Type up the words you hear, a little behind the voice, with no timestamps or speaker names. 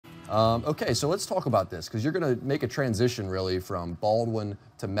Okay, so let's talk about this, because you're going to make a transition, really, from Baldwin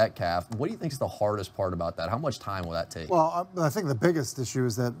to Metcalf. What do you think is the hardest part about that? How much time will that take? Well, I think the biggest issue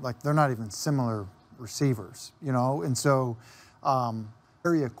is that, like, they're not even similar receivers, you know? And so,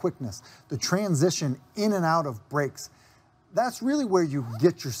 area quickness, the transition in and out of breaks, that's really where you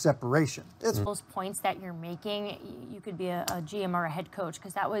get your separation. It's those points that you're making, you could be a GM or a head coach,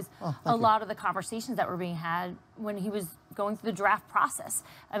 because that was a lot of the conversations that were being had when he was going through the draft process.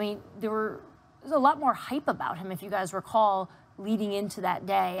 I mean, there was a lot more hype about him, if you guys recall, leading into that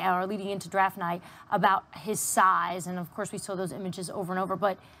day or leading into draft night, about his size. And of course, we saw those images over and over.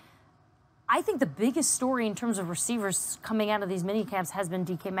 But I think the biggest story in terms of receivers coming out of these mini camps has been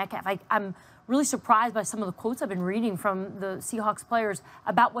DK Metcalf. I'm really surprised by some of the quotes I've been reading from the Seahawks players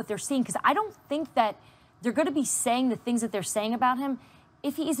about what they're seeing, because I don't think that they're going to be saying the things that they're saying about him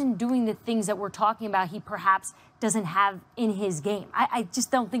if he isn't doing the things that we're talking about he perhaps doesn't have in his game. I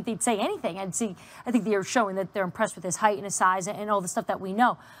just don't think they'd say anything. I think they're showing that they're impressed with his height and his size and all the stuff that we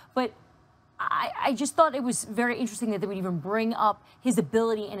know. But I just thought it was very interesting that they would even bring up his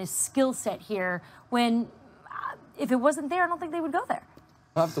ability and his skill set here when, if it wasn't there, I don't think they would go there.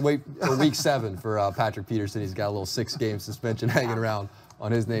 I'll have to wait for week 7 for Patrick Peterson. He's got a little 6-game suspension hanging around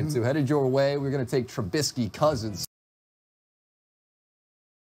on his name, too. Headed your way, we're going to take Trubisky Cousins.